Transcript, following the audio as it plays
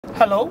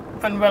Hello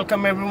and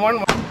welcome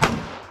everyone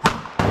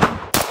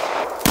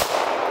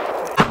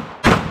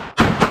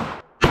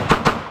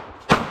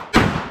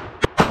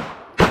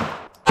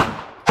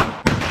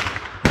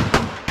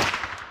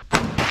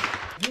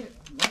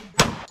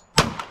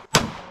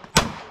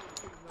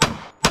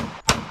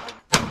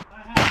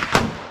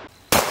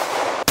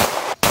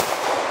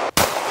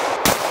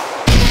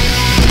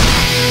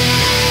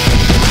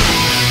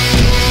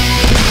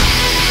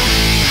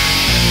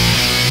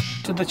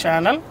to the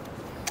channel,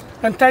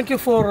 and thank you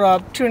for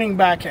tuning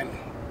back in.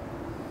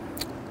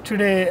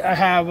 Today I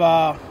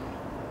have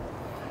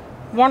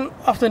one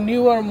of the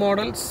newer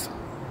models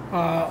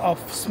of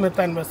Smith &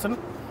 Wesson.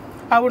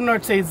 I would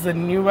not say it's the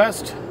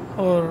newest,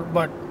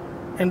 but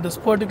in this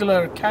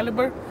particular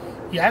caliber,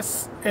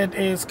 yes, it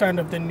is kind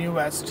of the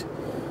newest.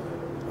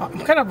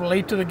 I'm kind of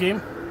late to the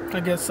game. I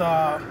guess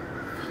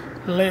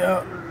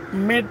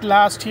mid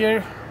last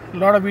year, a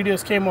lot of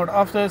videos came out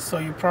of this, so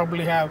you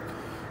probably have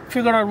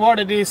figured out what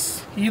it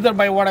is either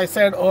by what I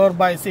said or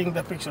by seeing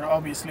the picture.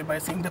 Obviously by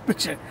seeing the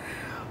picture.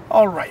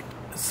 All right,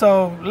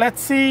 so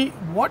let's see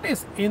what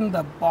is in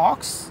the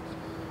box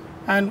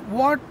and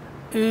what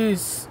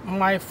is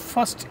my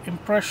first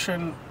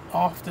impression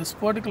of this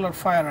particular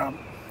firearm.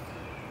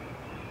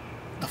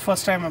 The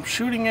first time I'm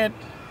shooting it,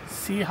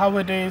 see how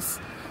it is,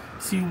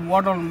 see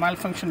what all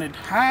malfunction it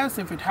has,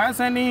 if it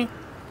has any.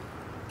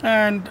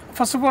 And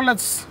first of all,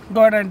 let's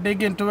go ahead and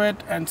dig into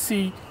it and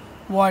see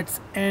what's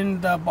in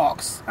the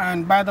box.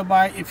 And by the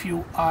by, if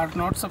you are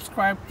not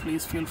subscribed,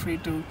 please feel free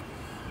to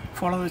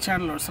follow the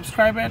channel or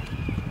subscribe it,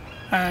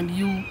 and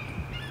you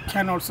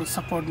can also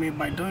support me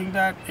by doing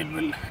that. It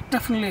will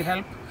definitely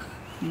help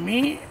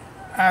me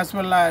as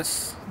well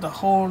as the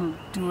whole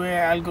 2A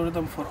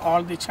algorithm for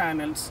all the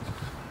channels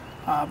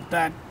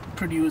that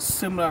produce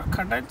similar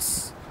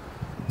contents.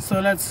 So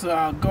let's go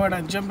ahead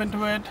and jump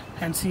into it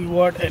and see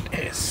what it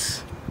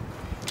is.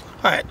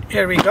 Alright,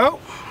 here we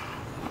go.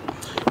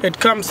 It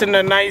comes in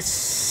a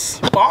nice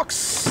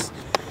box,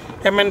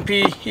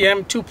 M&P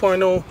EM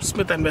 2.0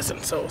 Smith &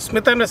 Wesson. So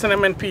Smith & Wesson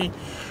M&P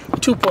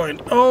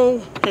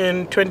 2.0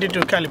 in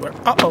 22 caliber.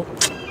 Oh,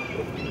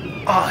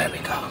 here we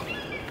go.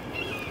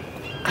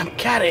 I'm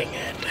carrying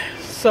it.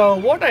 So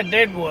what I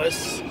did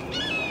was,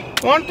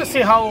 want to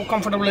see how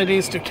comfortable it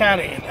is to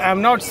carry it.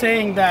 I'm not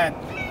saying that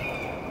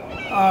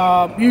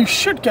you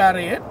should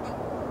carry it,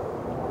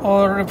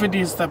 or if it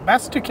is the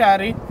best to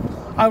carry.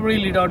 I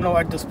really don't know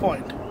at this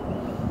point.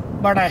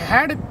 But I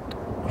had it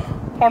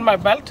on my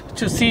belt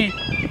to see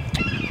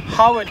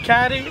how it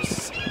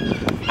carries,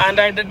 and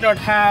I did not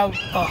have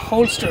a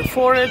holster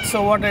for it.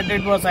 So what I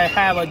did was I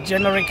have a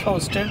generic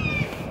holster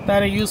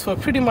that I use for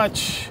pretty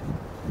much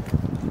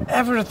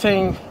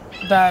everything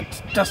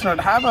that does not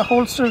have a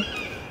holster,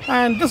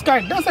 and this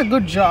guy does a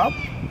good job.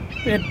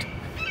 It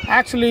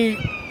actually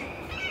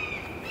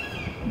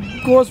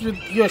goes with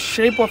your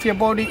shape of your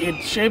body.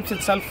 It shapes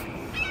itself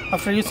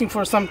after using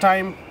for some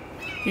time.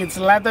 It's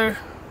leather.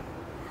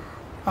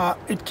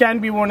 It can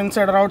be worn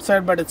inside or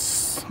outside, but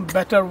it's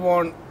better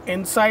worn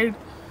inside.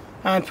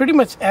 And pretty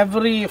much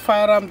every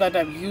firearm that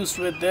I've used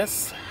with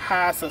this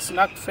has a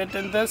snug fit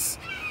in this.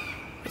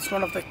 It's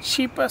one of the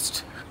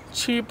cheapest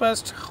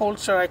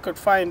holster I could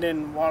find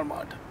in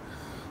Walmart.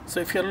 So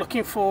if you're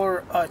looking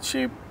for a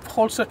cheap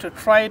holster to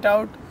try it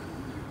out,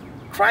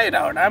 try it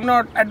out. I'm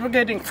not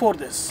advocating for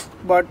this,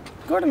 but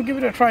go ahead and give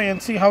it a try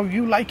and see how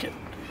you like it.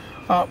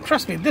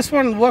 Trust me, this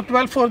one worked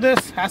well for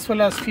this, as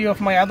well as few of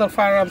my other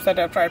firearms that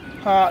I've tried.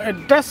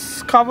 It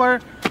does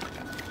cover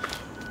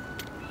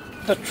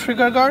the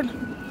trigger guard.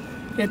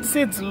 It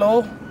sits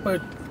low,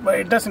 but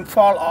it doesn't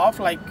fall off.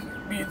 Like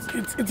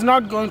it's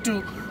not going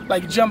to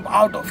like jump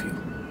out of you.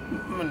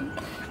 I mean,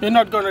 you're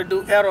not going to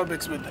do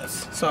aerobics with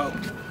this, so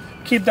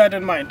keep that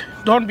in mind.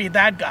 Don't be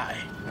that guy.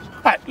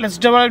 All right, let's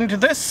dive into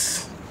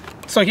this.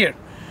 So here,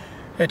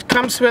 it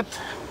comes with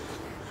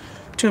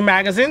 2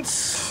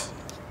 magazines.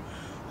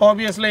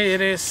 Obviously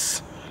it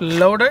is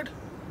loaded,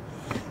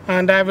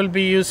 and I will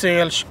be using,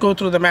 I'll go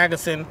through the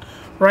magazine.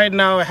 Right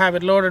now I have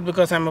it loaded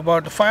because I'm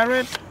about to fire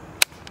it.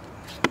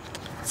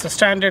 It's a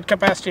standard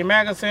capacity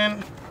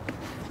magazine,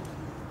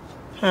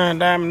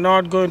 and I'm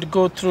not going to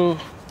go through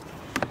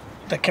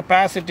the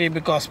capacity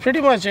because pretty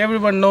much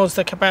everyone knows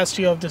the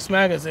capacity of this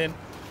magazine.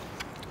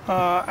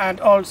 And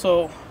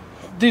also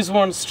this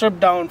one stripped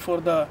down for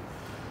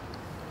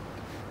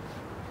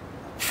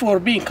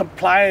being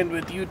compliant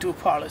with YouTube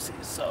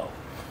policies. So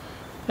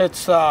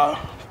it's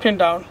pinned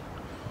down,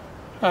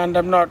 and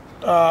I'm not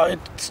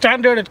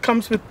standard. It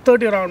comes with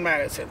 30 round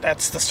magazine.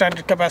 That's the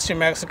standard capacity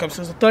magazine. Comes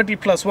with 30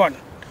 plus 1.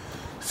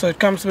 So it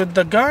comes with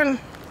the gun,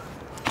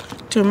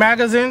 2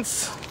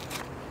 magazines.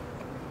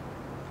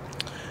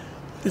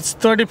 It's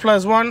 30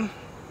 plus 1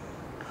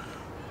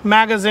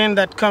 magazine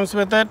that comes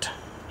with it.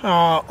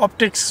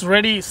 Optics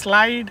ready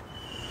slide.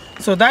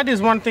 So that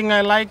is one thing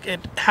I like.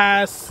 It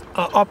has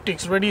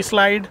optics ready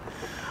slide.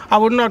 I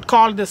would not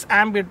call this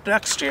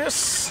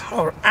ambidextrous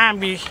or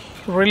ambi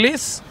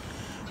release.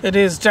 It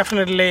is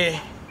definitely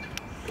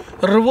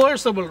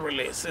reversible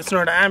release. It's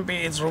not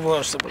ambi, it's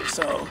reversible.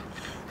 So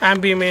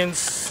ambi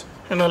means,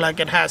 you know, like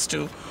it has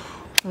to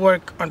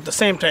work at the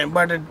same time,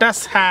 but it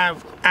does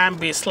have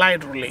ambi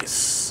slide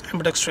release,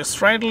 ambidextrous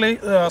slide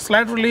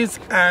release,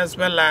 as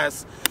well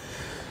as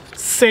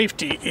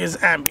safety is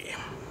ambi.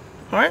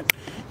 All right,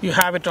 you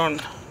have it on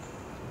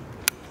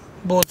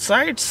both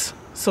sides,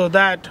 so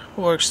that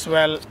works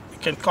well. You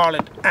can call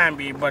it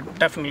ambi, but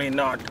definitely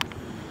not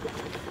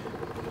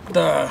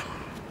the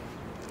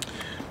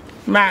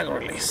mag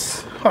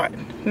release. All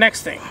right,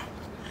 next thing,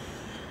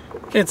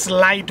 it's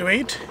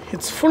lightweight,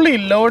 it's fully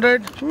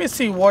loaded. Let me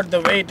see what the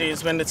weight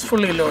is when it's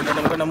fully loaded.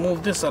 I'm going to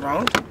move this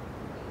around.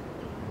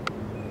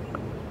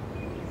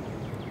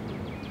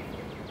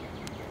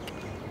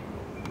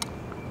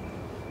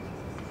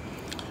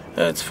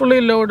 It's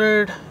fully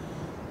loaded,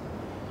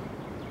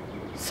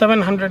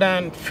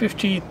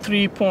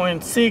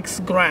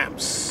 753.6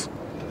 grams.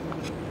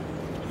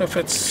 If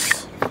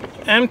it's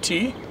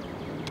empty,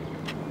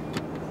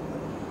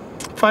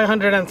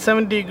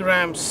 570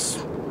 grams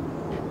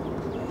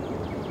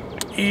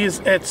is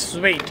its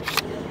weight.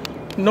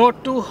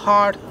 Not too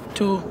hard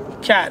to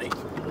carry.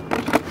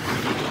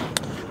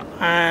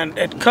 And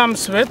it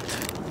comes with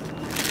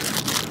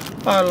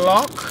a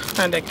lock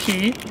and a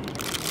key,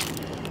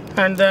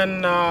 and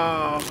then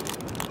an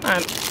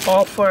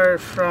offer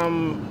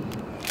from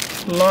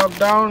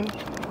Lockdown,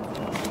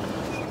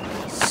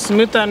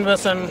 Smith &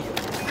 Wesson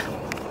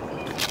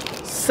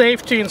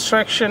safety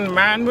instruction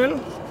manual,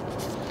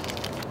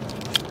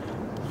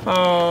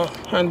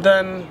 and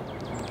then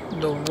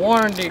the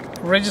warranty,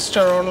 register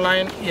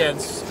online.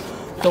 Yes,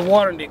 the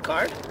warranty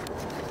card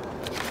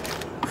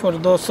for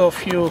those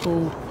of you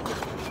who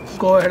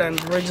go ahead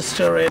and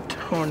register it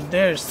on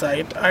their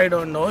site. I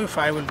don't know if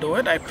I will do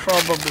it. I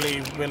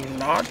probably will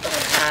not. I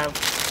have,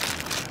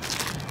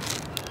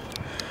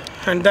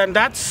 and then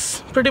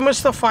that's pretty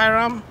much the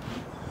firearm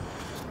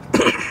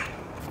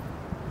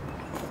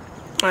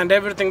and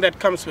everything that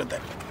comes with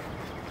it.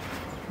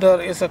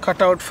 There is a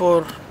cutout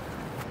for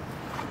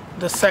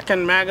the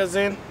second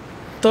magazine,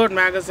 third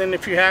magazine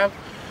if you have.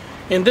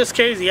 In this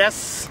case,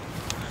 yes,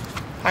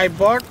 I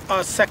bought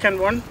a second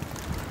one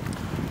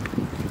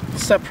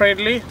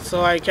separately,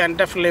 so I can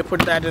definitely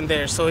put that in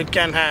there, so it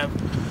can have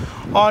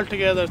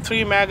altogether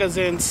 3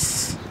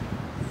 magazines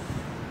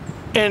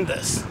in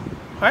this.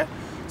 Right,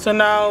 so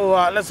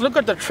now let's look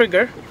at the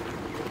trigger,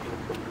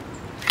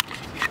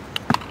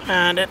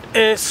 and it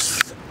is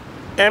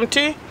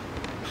empty.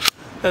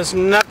 There's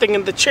nothing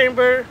in the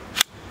chamber,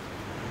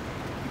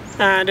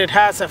 and it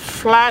has a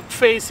flat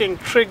facing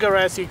trigger,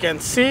 as you can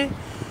see,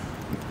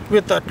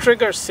 with a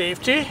trigger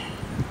safety,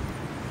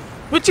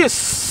 which is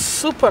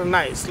super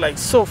nice. Like,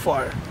 so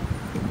far,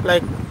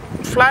 like,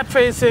 flat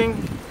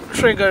facing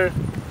trigger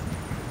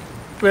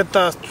with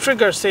a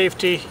trigger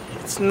safety.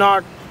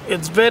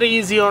 It's very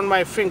easy on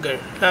my finger.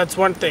 That's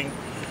one thing.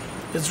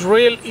 It's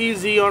real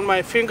easy on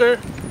my finger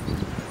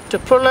to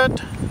pull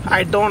it.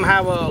 I don't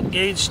have a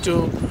gauge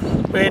to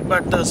weight,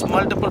 but there's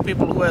multiple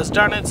people who has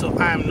done it, so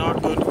I am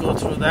not going to go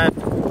through that.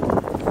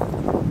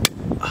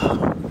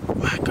 Oh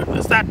my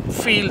goodness, that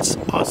feels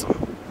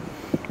awesome.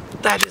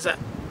 That is a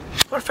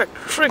perfect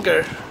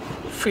trigger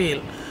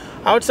feel.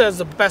 I would say it's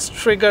the best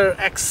trigger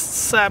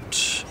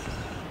except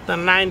the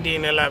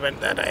 1911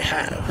 that I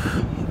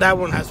have. That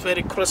one has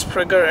very crisp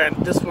trigger,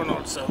 and this one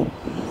also.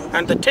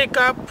 And the take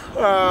up,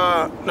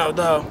 no,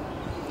 the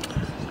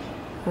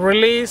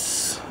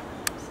release.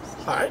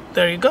 All right,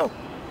 there you go.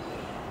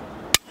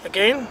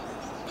 Again,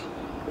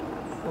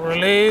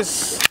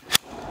 release.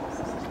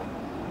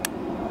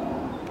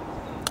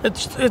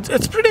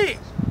 It's pretty.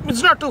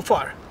 It's not too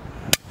far,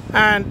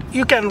 and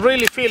you can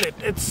really feel it.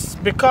 It's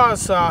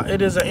because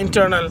it is an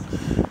internal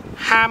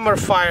hammer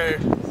fire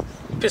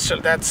pistol.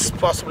 That's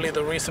possibly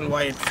the reason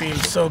why it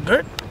feels so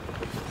good.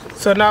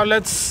 So now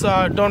let's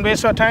don't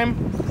waste our time.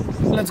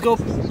 Let's go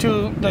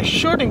to the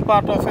shooting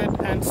part of it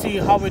and see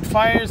how it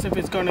fires, if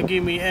it's going to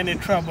give me any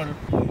trouble.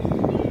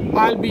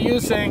 I'll be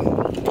using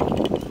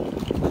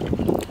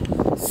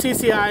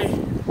CCI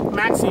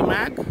Maxi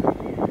Mag,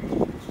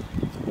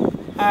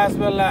 as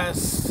well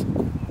as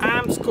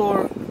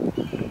AmScore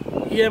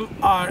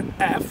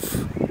MRF.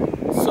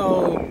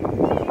 So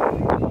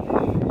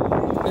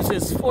this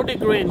is 40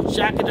 grain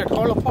jacketed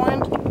hollow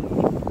point,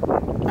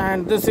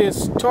 and this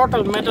is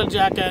total metal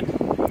jacket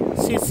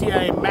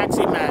CCI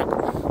Maxi Mag.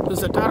 This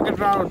is a target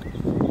round,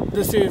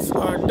 this is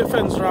a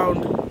defense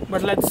round,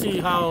 but let's see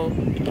how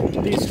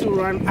these two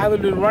run. I will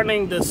be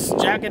running this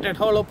jacketed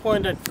hollow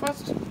point at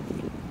first.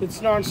 It's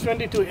Nonce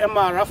 22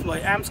 MRF by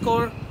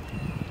AmScore.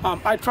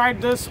 I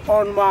tried this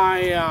on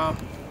my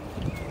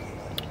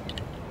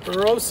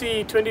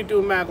Rossi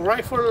 22 mag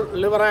rifle,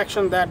 lever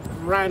action. That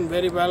ran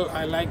very well.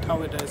 I liked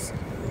how it is.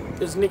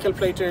 It's nickel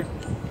plated,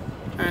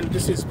 and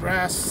this is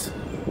brass.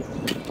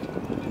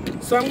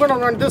 So I'm going to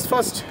run this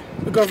first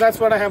because that's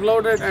what I have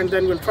loaded, and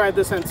then we'll try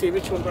this and see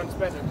which one runs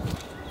better.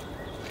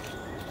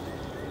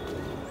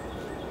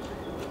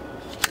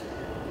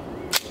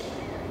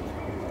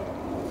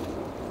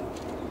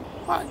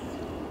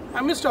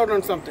 I missed out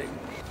on something.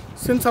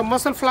 Since a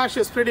muzzle flash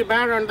is pretty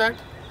bad on that,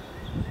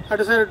 I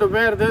decided to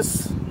wear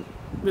this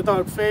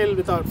without fail,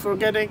 without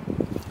forgetting.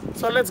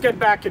 So let's get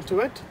back into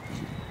it.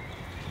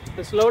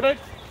 It's loaded.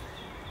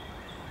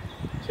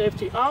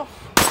 Safety off.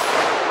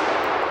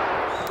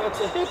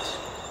 That's a hit.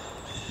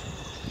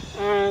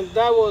 And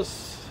that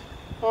was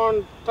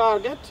on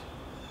target.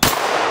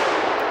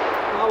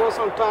 That was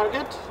on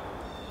target.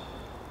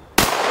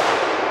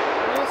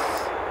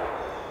 Yes.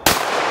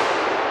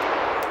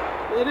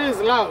 It is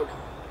loud.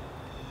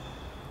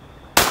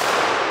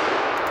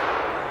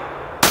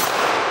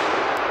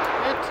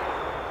 Hit.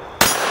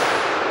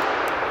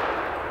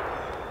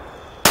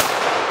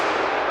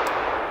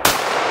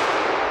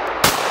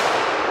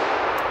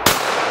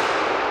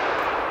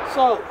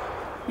 So,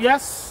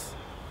 yes,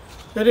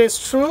 it is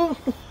true.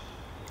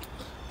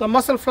 The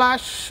muzzle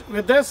flash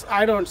with this,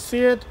 I don't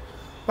see it,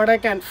 but I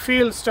can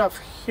feel stuff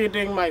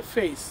hitting my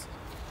face.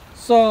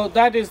 So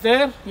that is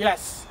there,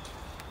 yes.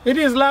 It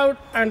is loud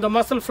and the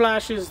muzzle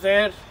flash is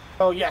there.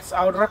 So yes,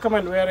 I would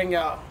recommend wearing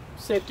a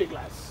safety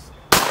glass.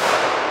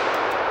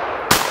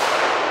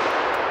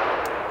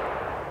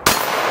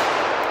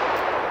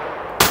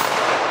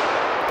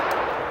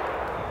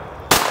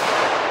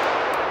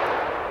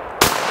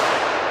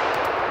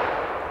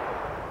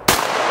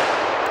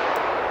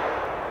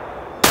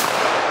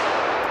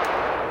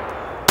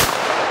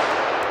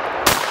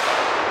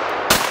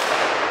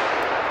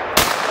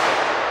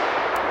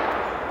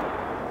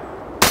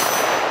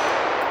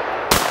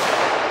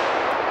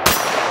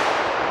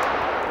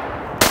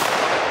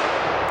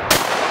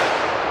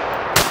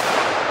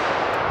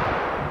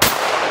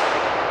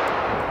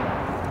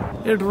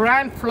 It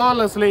ran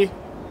flawlessly,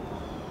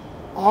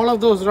 all of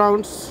those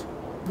rounds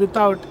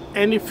without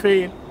any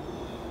fail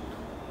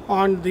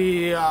on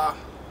the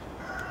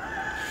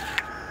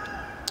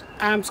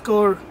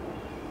AMSCORE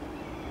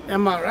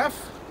MRF.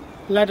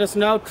 Let us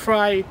now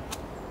try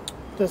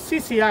the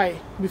CCI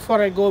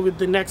before I go with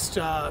the next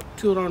 2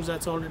 rounds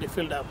that's already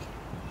filled up.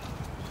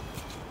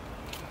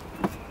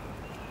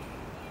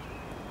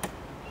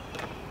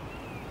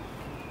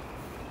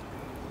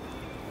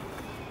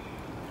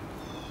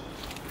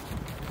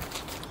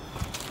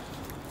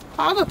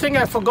 Other thing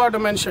I forgot to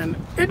mention,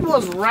 it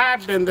was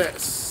wrapped in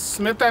this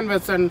Smith &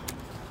 Wesson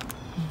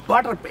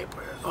butter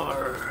paper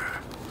or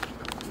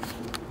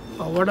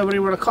whatever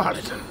you want to call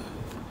it.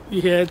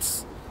 Yeah,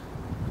 it's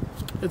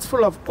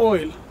full of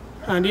oil,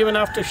 and even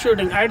after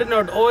shooting, I did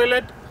not oil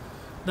it.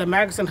 The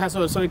magazine has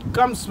oil, so it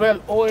comes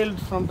well oiled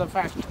from the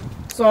factory.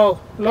 So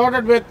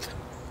loaded with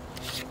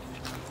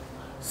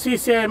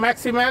CCI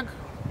Maxi Mag.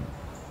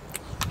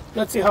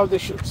 Let's see how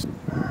this shoots.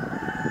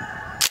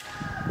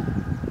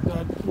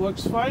 That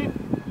works fine.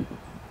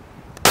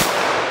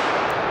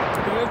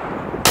 Good.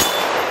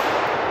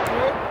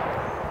 Good.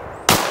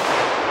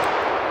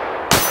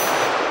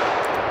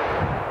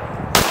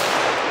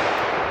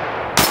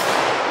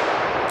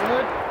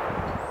 Good.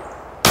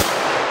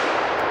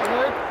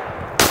 Good.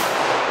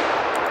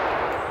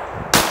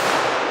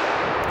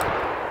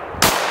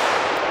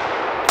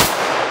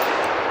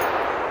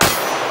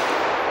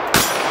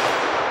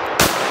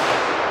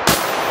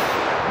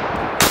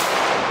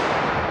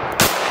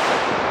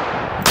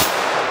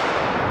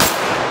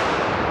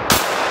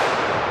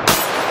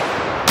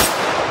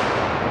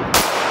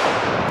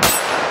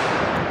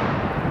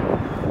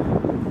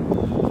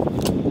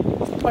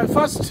 My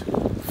first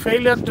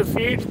failure to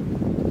feed,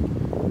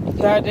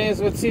 that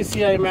is with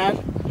CCI mag.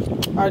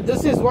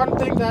 This is one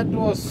thing that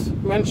was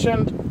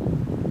mentioned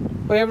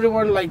by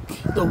everyone, like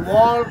the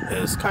wall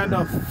is kind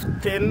of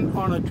thin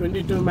on a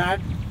 22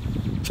 mag,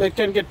 so it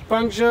can get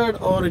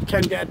punctured or it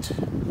can get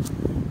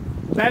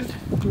bent,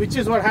 which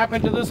is what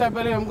happened to this. I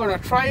believe I'm going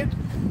to try it,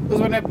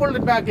 because when I pulled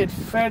it back it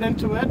fed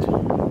into it.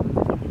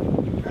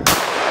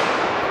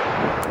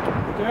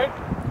 Good.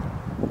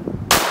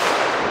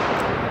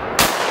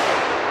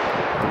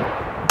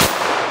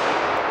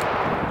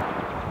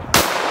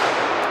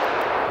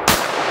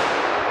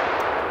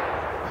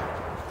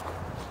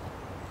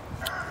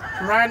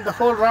 Ran the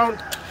whole round,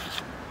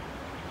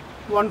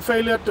 one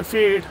failure to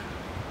feed.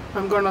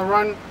 I'm gonna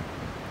run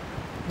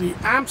the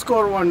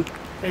AMSCORE one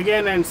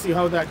again and see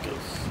how that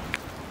goes.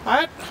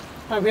 Alright,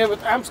 I'm here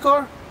with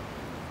AMSCORE.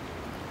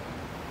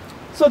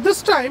 So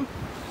this time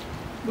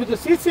with the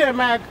CCI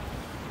mag,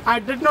 I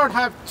did not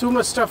have too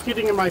much stuff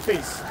hitting in my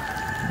face.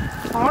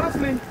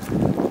 Honestly,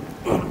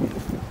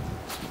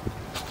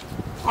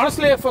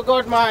 I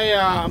forgot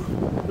my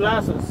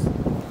glasses,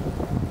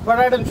 but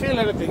I didn't feel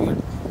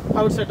anything.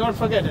 I would say don't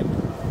forget it.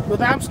 With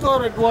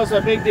AMSCORE it was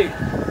a big deal.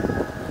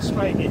 Let's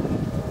try again.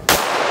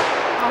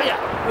 Oh yeah,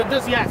 with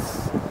this,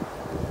 yes.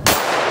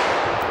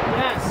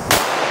 Yes.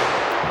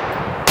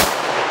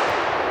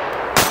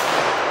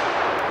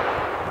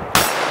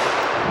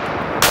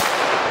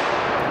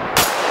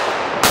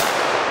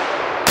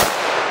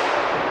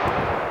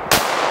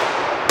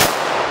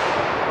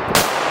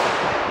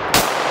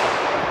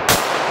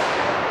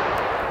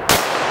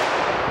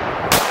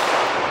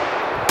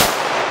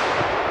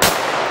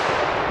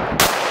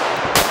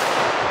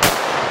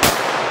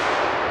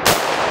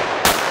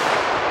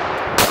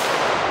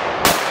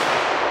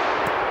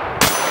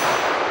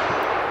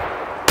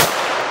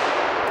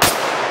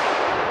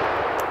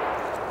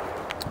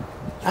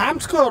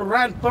 car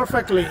ran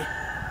perfectly.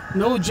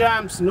 No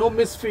jams, no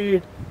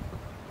misfeed,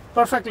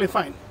 perfectly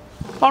fine.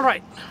 All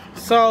right,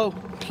 so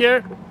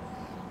here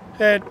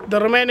the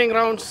remaining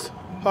rounds,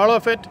 all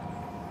of it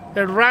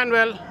ran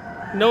well,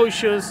 no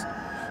issues.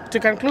 To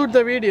conclude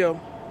the video,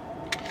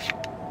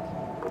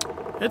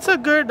 it's a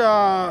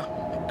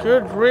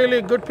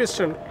really good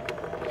pistol.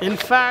 In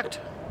fact,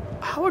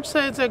 I would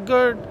say it's a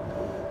good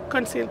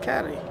concealed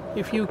carry.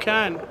 If you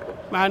can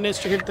manage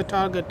to hit the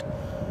target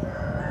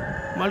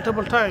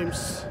multiple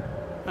times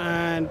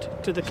and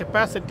to the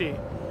capacity,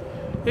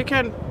 you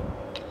can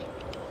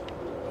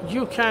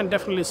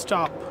definitely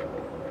stop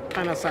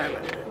an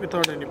assailant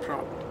without any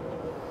problem.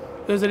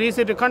 Is it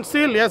easy to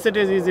conceal? Yes, it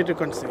is easy to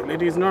conceal.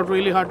 It is not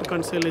really hard to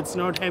conceal. It's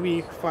not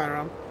heavy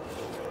firearm.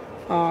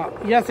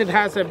 Yes, it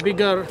has a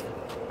bigger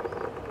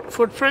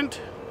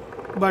footprint,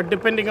 but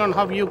depending on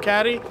how you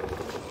carry,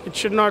 it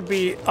should not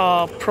be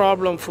a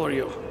problem for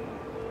you.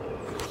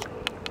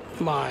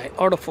 My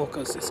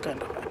autofocus is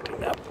kind of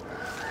acting up.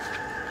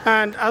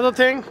 And other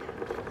thing,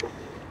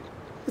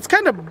 it's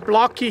kind of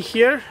blocky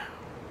here.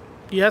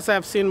 Yes,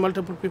 I've seen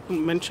multiple people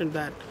mention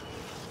that,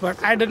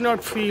 but I did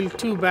not feel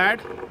too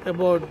bad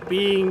about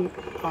being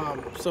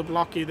so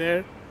blocky there.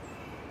 It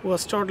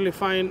was totally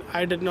fine.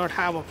 I did not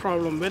have a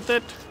problem with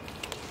it.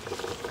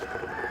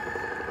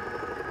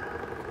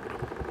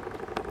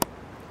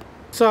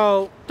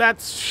 So that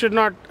should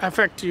not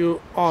affect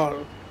you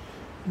all.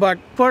 But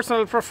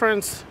personal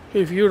preference,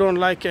 if you don't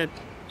like it,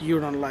 you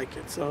don't like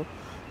it. So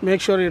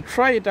make sure you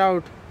try it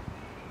out.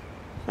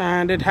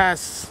 And it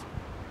has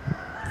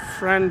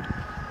front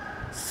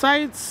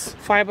sights,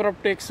 fiber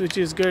optics, which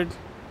is good.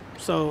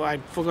 So I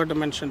forgot to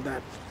mention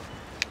that.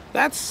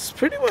 That's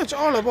pretty much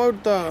all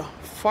about the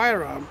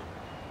firearm.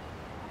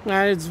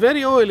 And it's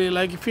very oily.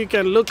 Like if you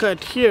can look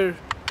at here,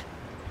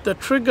 the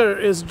trigger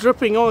is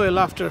dripping oil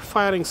after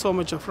firing so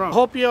much of round.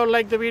 Hope you all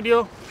like the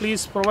video.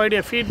 Please provide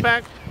your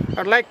feedback.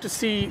 I'd like to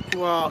see,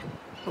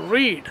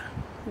 read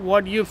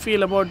what you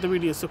feel about the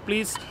video. So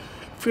please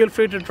feel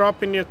free to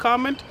drop in your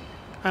comment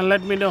and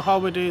let me know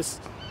how it is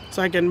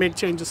so I can make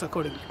changes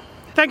accordingly.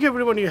 Thank you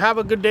everyone. You have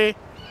a good day.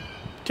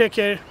 Take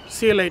care.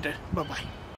 See you later. Bye-bye.